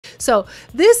So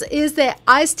this is the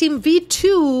ISTIM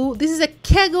V2. This is a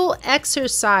Kegel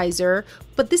exerciser,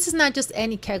 but this is not just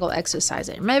any Kegel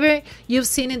exerciser. Maybe you've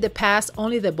seen in the past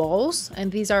only the balls,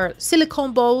 and these are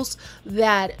silicone balls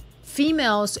that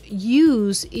females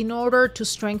use in order to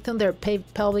strengthen their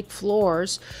pelvic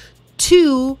floors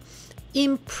to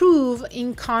improve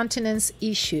incontinence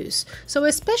issues. So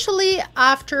especially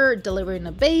after delivering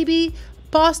a baby,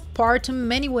 postpartum,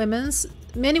 many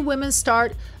women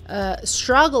start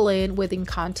struggling with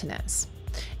incontinence.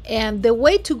 And the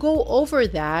way to go over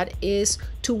that is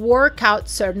to work out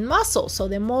certain muscles. So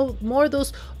the more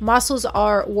those muscles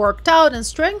are worked out and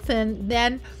strengthened,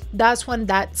 then that's when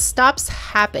that stops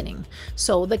happening.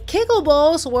 So the Kegel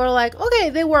balls were like, okay,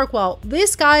 they work well.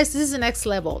 These guys, this is the next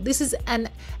level. This is an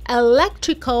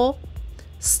electrical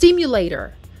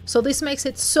stimulator. So this makes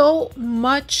it so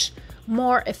much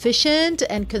more efficient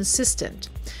and consistent.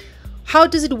 How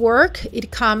does it work?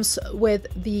 It comes with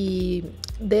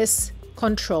this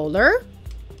controller.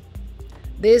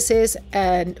 This is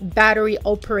a battery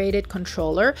operated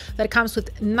controller that comes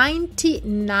with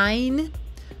 99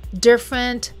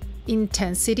 different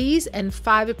intensities and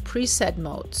 5 preset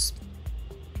modes.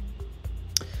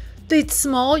 It's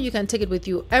small, you can take it with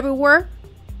you everywhere.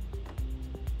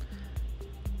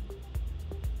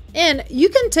 And you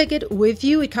can take it with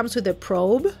you. It comes with a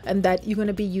probe and that you're going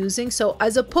to be using. So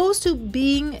as opposed to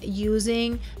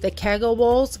using the Kegel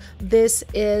balls, this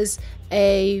is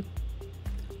a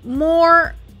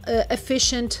more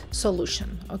efficient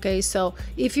solution. Okay, so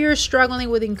if you're struggling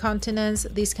with incontinence,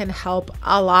 this can help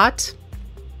a lot.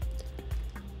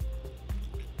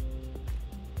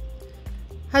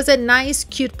 Has a nice,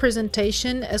 cute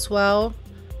presentation as well.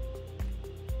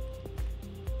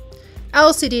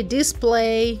 LCD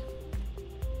display.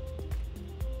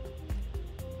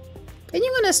 And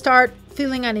you're going to start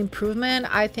feeling an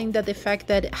improvement. I think that the fact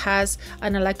that it has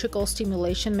an electrical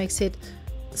stimulation makes it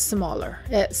smaller.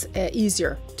 It's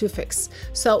easier to fix.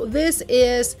 So this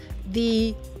is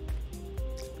the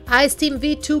ISTIM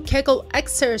V2 Kegel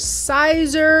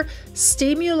exerciser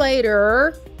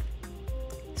stimulator.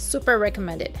 Super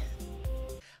recommended.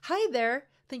 Hi there.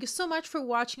 Thank you so much for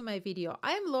watching my video.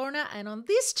 I am Lorna, and on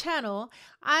this channel,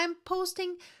 I'm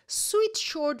posting sweet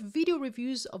short video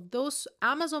reviews of those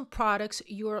Amazon products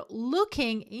you're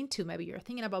looking into. Maybe you're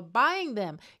thinking about buying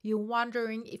them. You're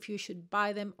wondering if you should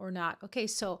buy them or not. Okay,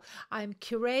 so I'm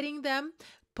curating them,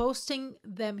 posting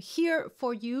them here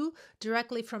for you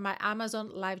directly from my Amazon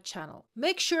live channel.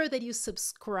 Make sure that you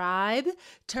subscribe,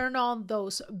 turn on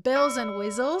those bells and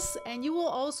whistles, and you will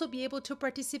also be able to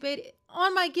participate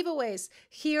on my giveaways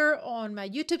here on my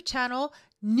YouTube channel,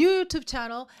 new YouTube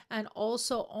channel, and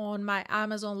also on my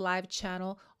Amazon live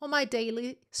channel on my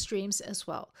daily streams as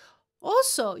well.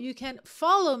 Also, you can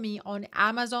follow me on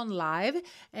Amazon Live,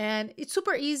 and it's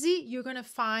super easy. You're going to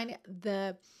find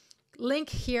the link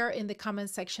here in the comment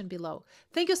section below.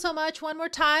 Thank you so much one more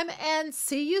time, and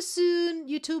see you soon,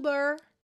 YouTuber.